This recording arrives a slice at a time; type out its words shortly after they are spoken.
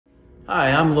Hi,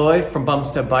 I'm Lloyd from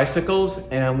Bumstead Bicycles,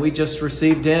 and we just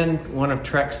received in one of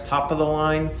Trek's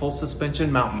top-of-the-line full suspension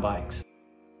mountain bikes.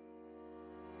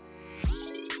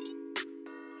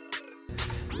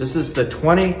 This is the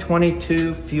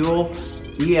 2022 Fuel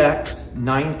EX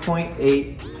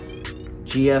 9.8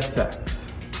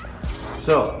 GSX.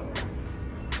 So,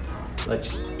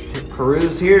 let's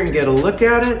peruse here and get a look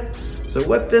at it. So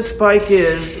what this bike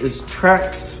is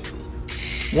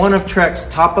one of Trek's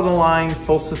top-of-the-line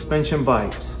full suspension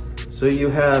bikes. So you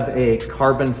have a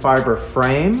carbon fiber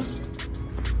frame,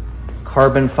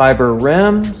 carbon fiber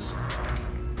rims,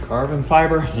 carbon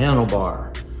fiber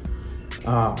handlebar.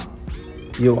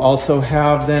 You also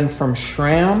have then from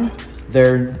SRAM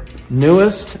their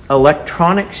newest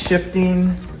electronic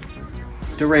shifting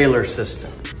derailleur system.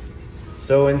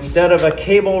 So instead of a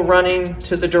cable running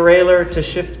to the derailleur to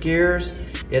shift gears,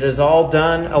 it is all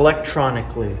done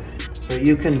electronically. So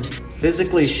you can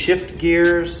physically shift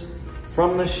gears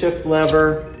from the shift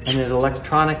lever and it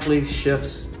electronically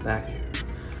shifts back here.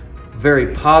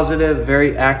 Very positive,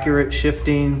 very accurate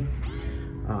shifting.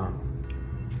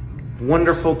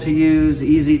 Wonderful to use,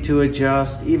 easy to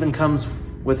adjust, even comes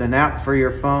with an app for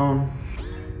your phone.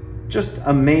 Just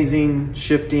amazing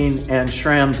shifting and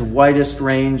SRAM's widest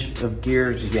range of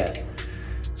gears yet.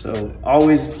 So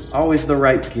always the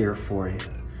right gear for you.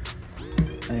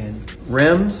 And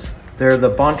rims, they're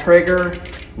the Bontrager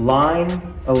Line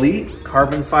Elite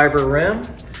carbon fiber rim.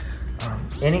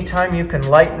 Anytime you can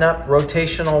lighten up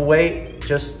rotational weight,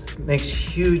 just makes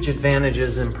huge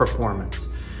advantages in performance.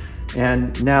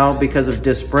 And now because of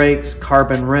disc brakes,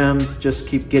 carbon rims just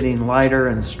keep getting lighter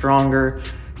and stronger.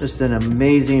 Just an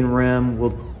amazing rim,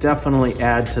 will definitely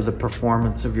add to the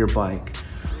performance of your bike.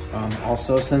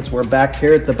 Also, since we're back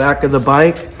here at the back of the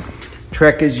bike,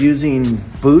 Trek is using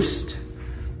boost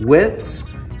widths,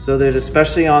 so that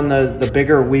especially on the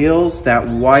bigger wheels, that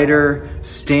wider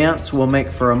stance will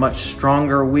make for a much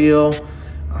stronger wheel,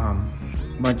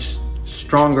 much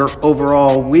stronger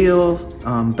overall wheel,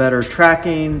 better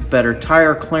tracking, better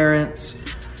tire clearance,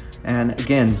 and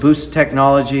again, boost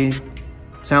technology.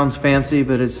 Sounds fancy,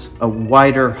 but it's a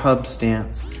wider hub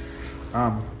stance.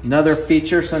 Another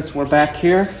feature, since we're back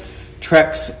here,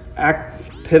 Trek's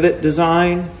pivot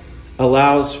design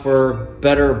allows for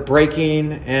better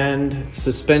braking and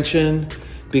suspension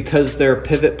because their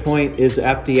pivot point is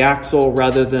at the axle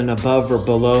rather than above or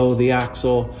below the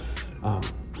axle.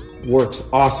 Works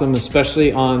awesome,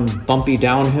 especially on bumpy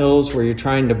downhills where you're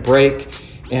trying to brake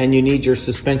and you need your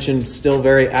suspension still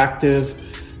very active.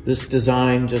 This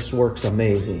design just works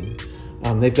amazing.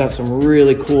 They've got some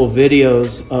really cool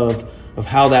videos of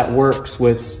how that works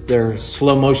with their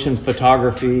slow motion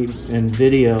photography and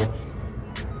video.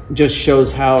 Just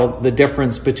shows how the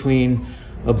difference between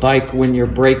a bike when you're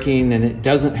braking and it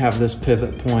doesn't have this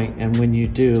pivot point and when you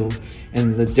do,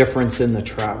 and the difference in the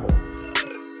travel.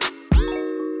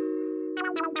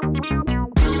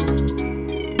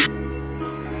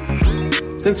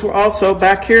 Since we're also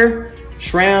back here,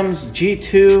 SRAM's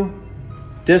G2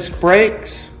 disc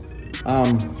brakes,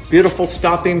 beautiful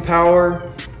stopping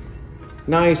power,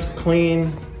 nice,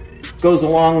 clean, goes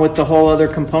along with the whole other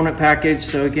component package.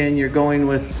 So again, you're going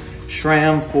with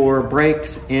SRAM for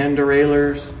brakes and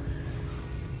derailleurs.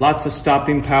 Lots of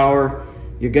stopping power.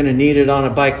 You're gonna need it on a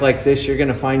bike like this. You're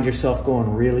gonna find yourself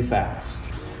going really fast.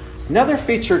 Another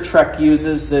feature Trek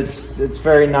uses that's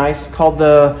very nice, called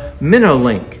the Minnow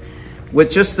Link. With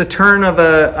just the turn of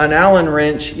an Allen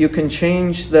wrench, you can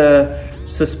change the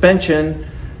suspension.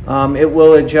 It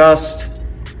will adjust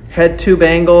head tube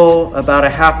angle about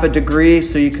 1/2 degree,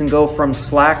 so you can go from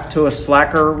slack to a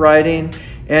slacker riding,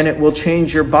 and it will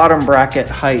change your bottom bracket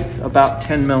height about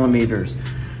 10 millimeters.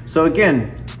 So again,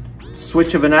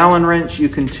 switch of an Allen wrench, you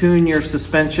can tune your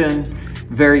suspension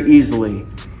very easily,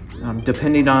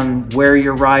 depending on where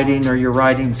you're riding or your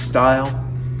riding style.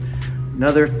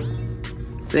 Another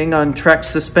thing on Trek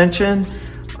suspension,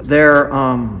 their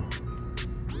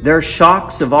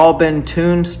shocks have all been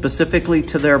tuned specifically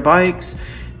to their bikes.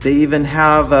 They even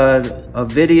have a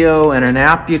video and an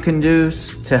app you can do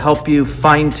to help you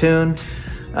fine tune.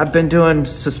 I've been doing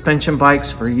suspension bikes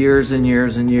for years and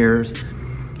years and years,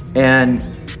 and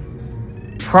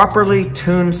properly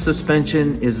tuned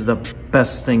suspension is the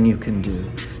best thing you can do.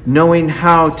 Knowing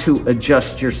how to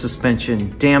adjust your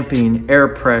suspension, damping, air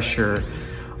pressure,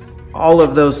 all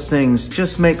of those things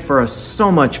just make for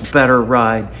so much better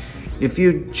ride. If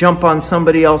you jump on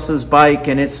somebody else's bike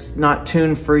and it's not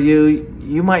tuned for you,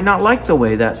 you might not like the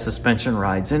way that suspension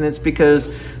rides. And it's because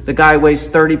the guy weighs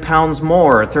 30 pounds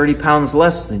more or 30 pounds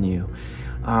less than you.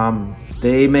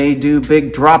 They may do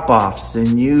big drop-offs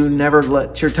and you never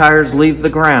let your tires leave the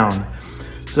ground.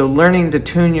 So learning to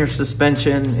tune your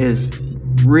suspension is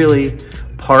really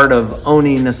part of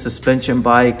owning a suspension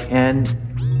bike, and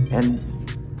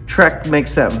Trek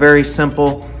makes that very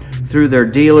simple through their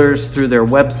dealers, through their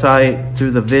website,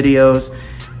 through the videos.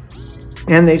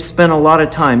 And they've spent a lot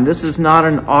of time. This is not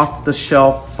an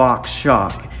off-the-shelf Fox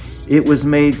shock. It was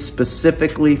made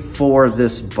specifically for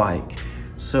this bike.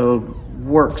 So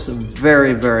works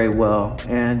very, very well.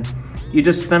 And you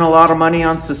just spend a lot of money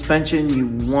on suspension. You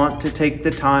want to take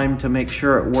the time to make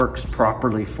sure it works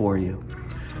properly for you.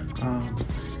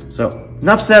 So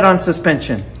enough said on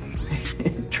suspension.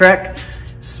 Trek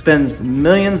spends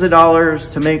millions of dollars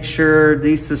to make sure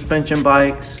these suspension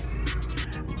bikes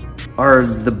are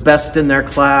the best in their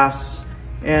class,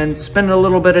 and spend a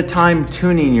little bit of time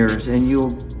tuning yours and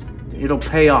it'll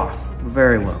pay off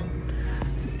very well.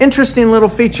 Interesting little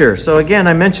feature. So again,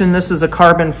 I mentioned this is a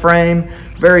carbon frame,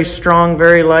 very strong,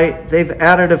 very light. They've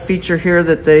added a feature here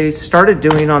that they started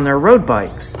doing on their road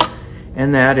bikes,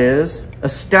 and that is a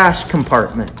stash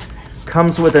compartment.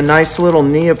 Comes with a nice little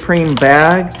neoprene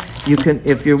bag. You can,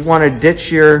 if you want to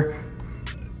ditch your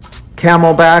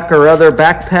Camelback or other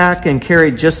backpack and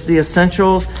carry just the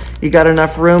essentials, you got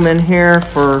enough room in here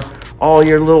for all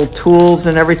your little tools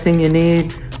and everything you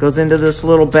need. Goes into this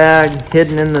little bag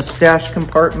hidden in the stash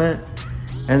compartment,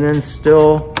 and then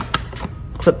still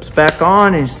clips back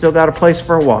on, and you still got a place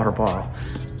for a water bottle.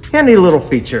 Handy little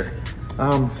feature.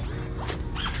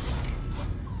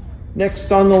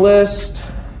 Next on the list,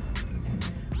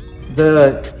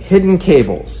 the hidden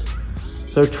cables.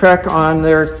 So Trek, on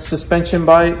their suspension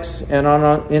bikes and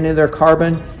on any of their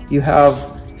carbon, you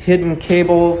have hidden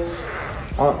cables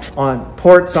on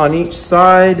ports on each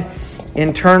side.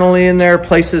 Internally in there,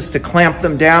 places to clamp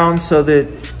them down so that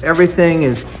everything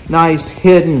is nice,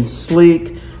 hidden,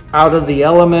 sleek, out of the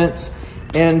elements,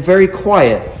 and very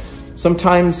quiet.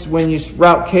 Sometimes when you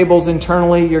route cables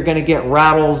internally, you're going to get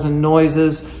rattles and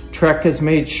noises. Trek has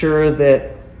made sure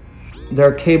that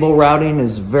their cable routing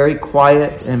is very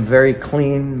quiet and very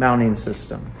clean mounting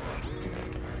system.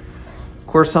 Of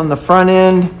course, on the front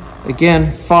end,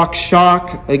 again, Fox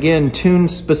shock, again,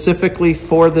 tuned specifically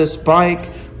for this bike.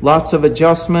 Lots of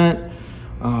adjustment.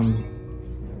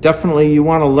 Definitely you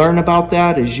want to learn about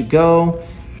that as you go.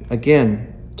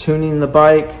 Again, tuning the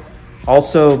bike.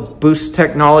 Also boost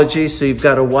technology, so you've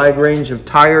got a wide range of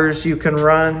tires you can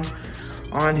run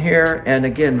on here. And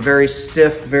again, very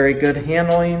stiff, very good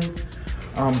handling.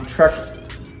 Trek,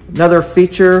 another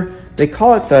feature, they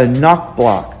call it the knock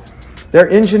block.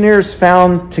 Their engineers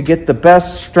found to get the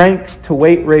best strength to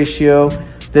weight ratio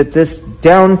that this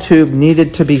down tube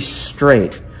needed to be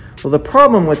straight. Well, the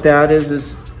problem with that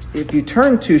is if you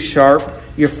turn too sharp,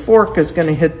 your fork is going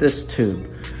to hit this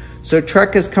tube. So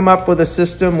Trek has come up with a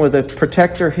system with a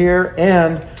protector here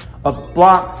and a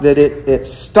block that it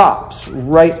stops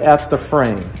right at the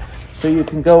frame. So you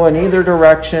can go in either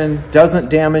direction, doesn't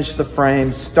damage the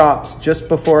frame, stops just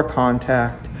before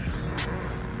contact,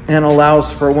 and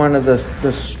allows for one of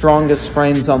the strongest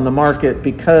frames on the market,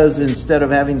 because instead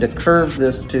of having to curve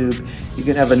this tube, you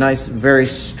can have a nice, very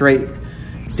straight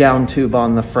down tube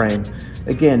on the frame.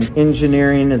 Again,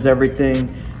 engineering is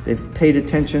everything. They've paid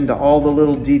attention to all the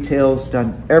little details,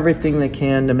 done everything they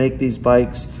can to make these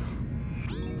bikes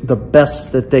the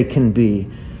best that they can be.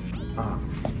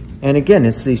 And again,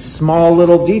 it's these small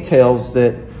little details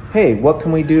that, hey, what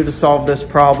can we do to solve this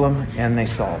problem? And they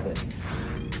solve it.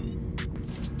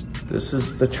 This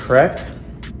is the Trek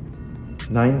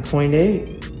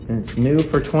 9.8, and it's new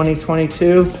for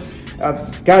 2022.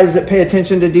 Guys that pay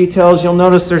attention to details, you'll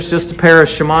notice there's just a pair of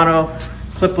Shimano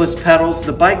clipless pedals.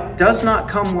 The bike does not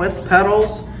come with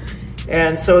pedals,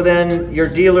 and so then your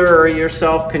dealer or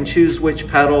yourself can choose which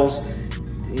pedals.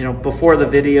 You know, before the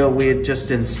video, we had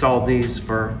just installed these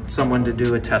for someone to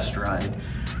do a test ride.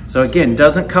 So again,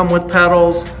 doesn't come with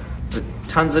pedals, but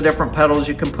tons of different pedals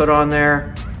you can put on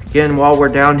there. Again, while we're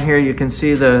down here, you can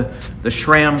see the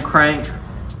SRAM crank.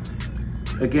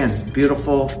 Again,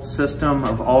 beautiful system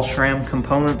of all SRAM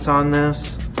components on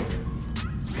this.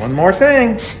 One more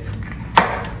thing,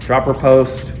 dropper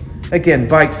post. Again,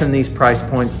 bikes in these price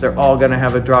points, they're all gonna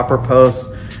have a dropper post.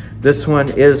 This one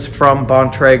is from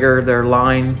Bontrager, their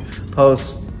line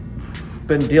post.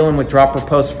 Been dealing with dropper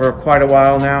posts for quite a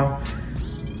while now.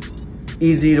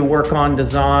 Easy to work on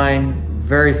design,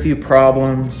 very few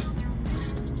problems,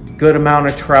 good amount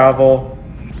of travel,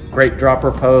 great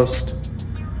dropper post.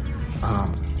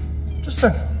 Just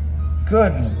a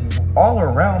good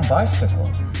all-around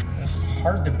bicycle. It's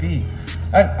hard to beat.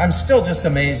 I'm still just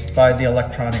amazed by the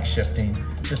electronic shifting.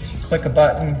 Just click a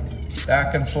button,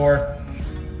 back and forth.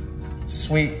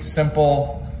 Sweet,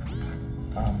 simple,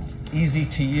 easy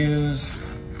to use.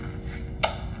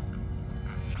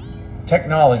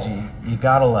 technology, you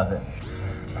gotta love it.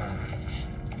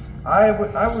 I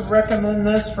would recommend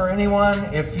this for anyone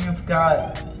if you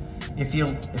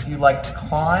like to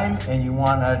climb and you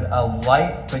want a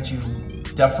light, but you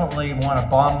definitely want to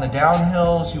bomb the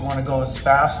downhills. You want to go as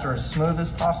fast or as smooth as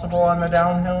possible on the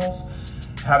downhills.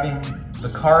 Having the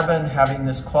carbon, having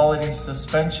this quality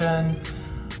suspension,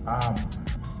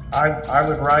 I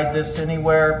would ride this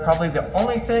anywhere. Probably the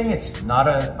only thing, it's not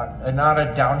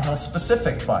a downhill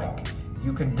specific bike.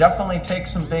 You can definitely take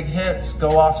some big hits,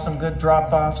 go off some good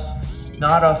drop-offs.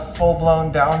 Not a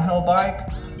full-blown downhill bike,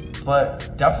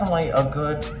 but definitely a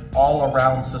good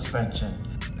all-around suspension.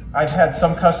 I've had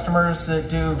some customers that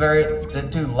do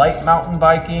light mountain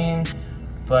biking,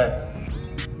 but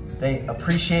they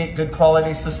appreciate good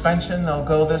quality suspension. They'll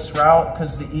go this route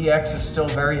because the EX is still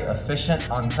very efficient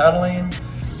on pedaling.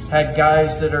 Had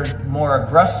guys that are more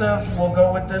aggressive will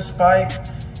go with this bike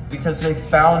because they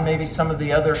found maybe some of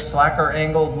the other slacker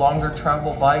angled, longer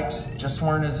travel bikes just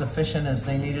weren't as efficient as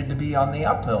they needed to be on the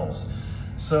uphills.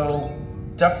 So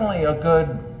definitely a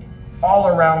good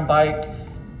all-around bike,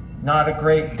 not a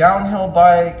great downhill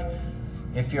bike.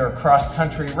 If you're a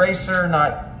cross-country racer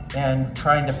and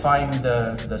trying to find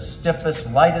the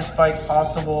stiffest, lightest bike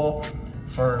possible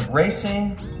for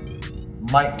racing,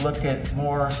 might look at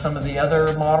more some of the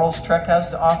other models Trek has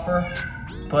to offer,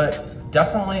 but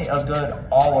definitely a good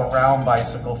all-around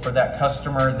bicycle for that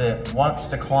customer that wants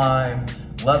to climb,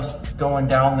 loves going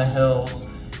down the hills.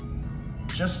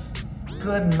 Just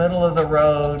good middle of the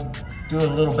road, do a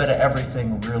little bit of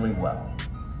everything really well.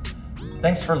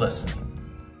 Thanks for listening.